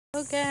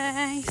go,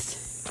 guys.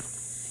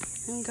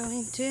 I'm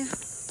going to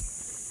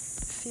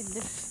feed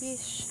the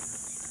fish.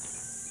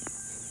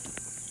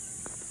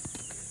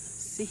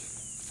 See,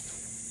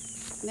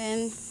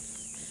 then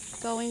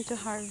going to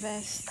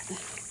harvest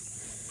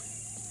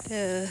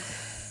the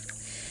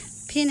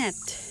peanut.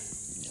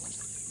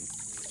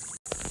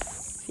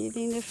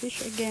 Feeding the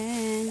fish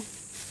again.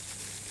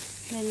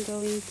 Then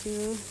going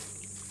to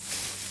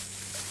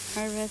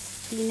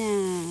harvest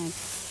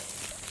peanuts.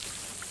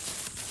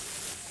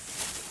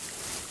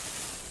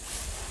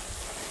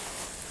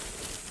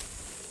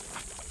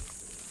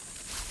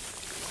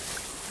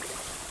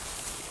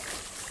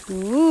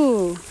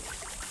 Ooh.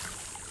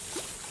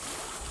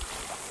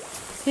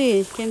 See,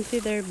 you can see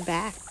their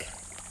back.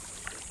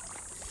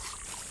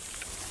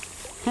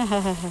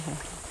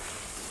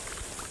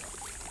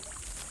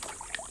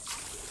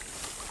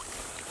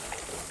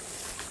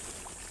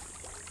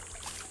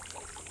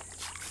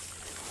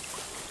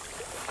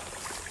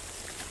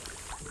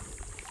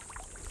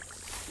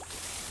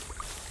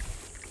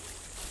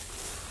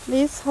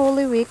 This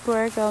Holy Week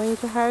we're going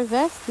to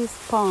harvest this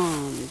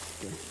pond.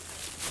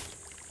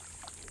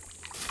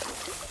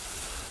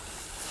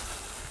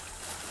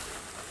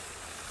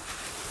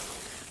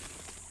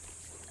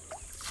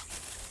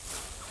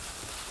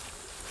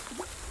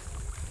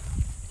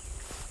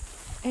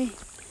 Hey,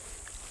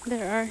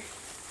 there are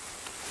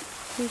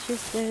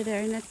fishes there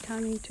that are not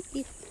coming to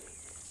eat.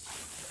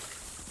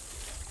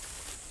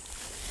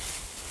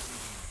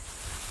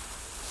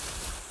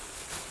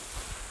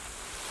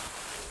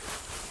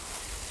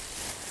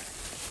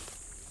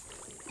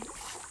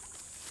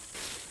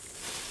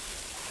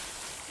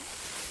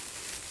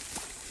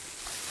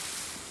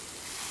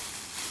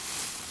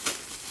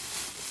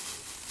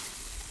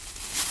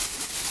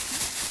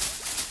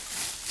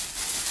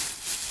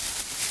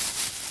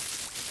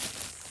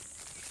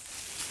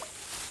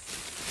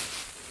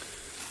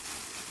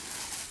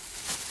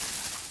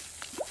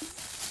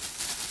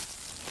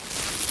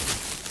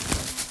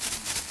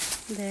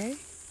 There,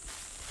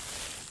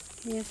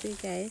 can you see,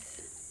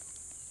 guys?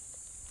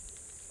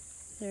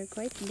 They're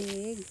quite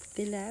big.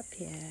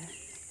 Tilapia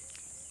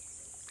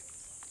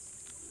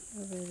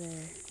over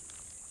there.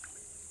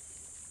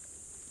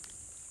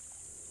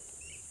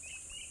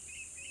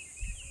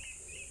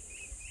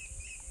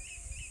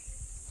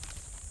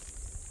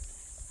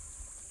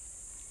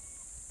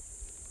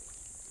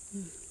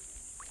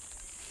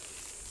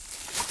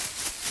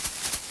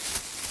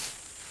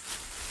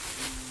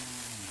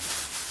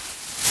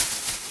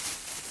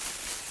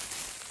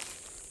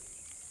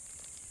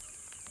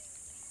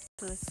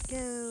 Let's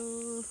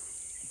go.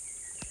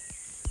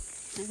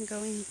 I'm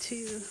going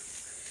to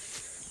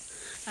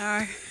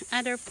our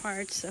other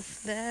parts of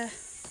the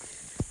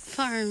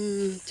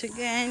farm to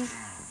again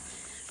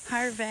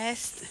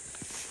harvest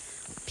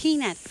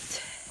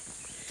peanuts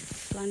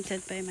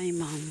planted by my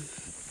mom.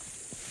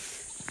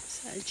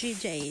 So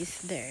GJ is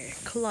there,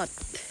 Clot,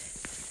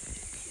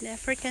 the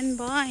African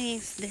boy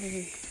is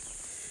there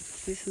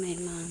with my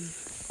mom.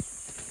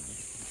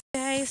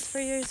 Guys, for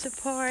your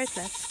support,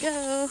 let's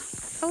go.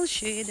 I'll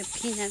show you the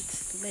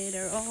peanuts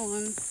later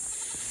on.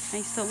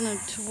 I still need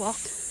to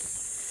walk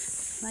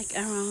like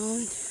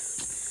around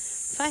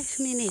 5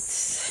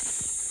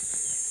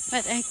 minutes,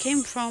 but I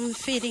came from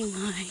feeding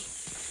my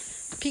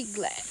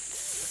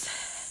piglets.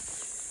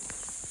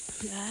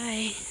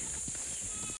 Bye.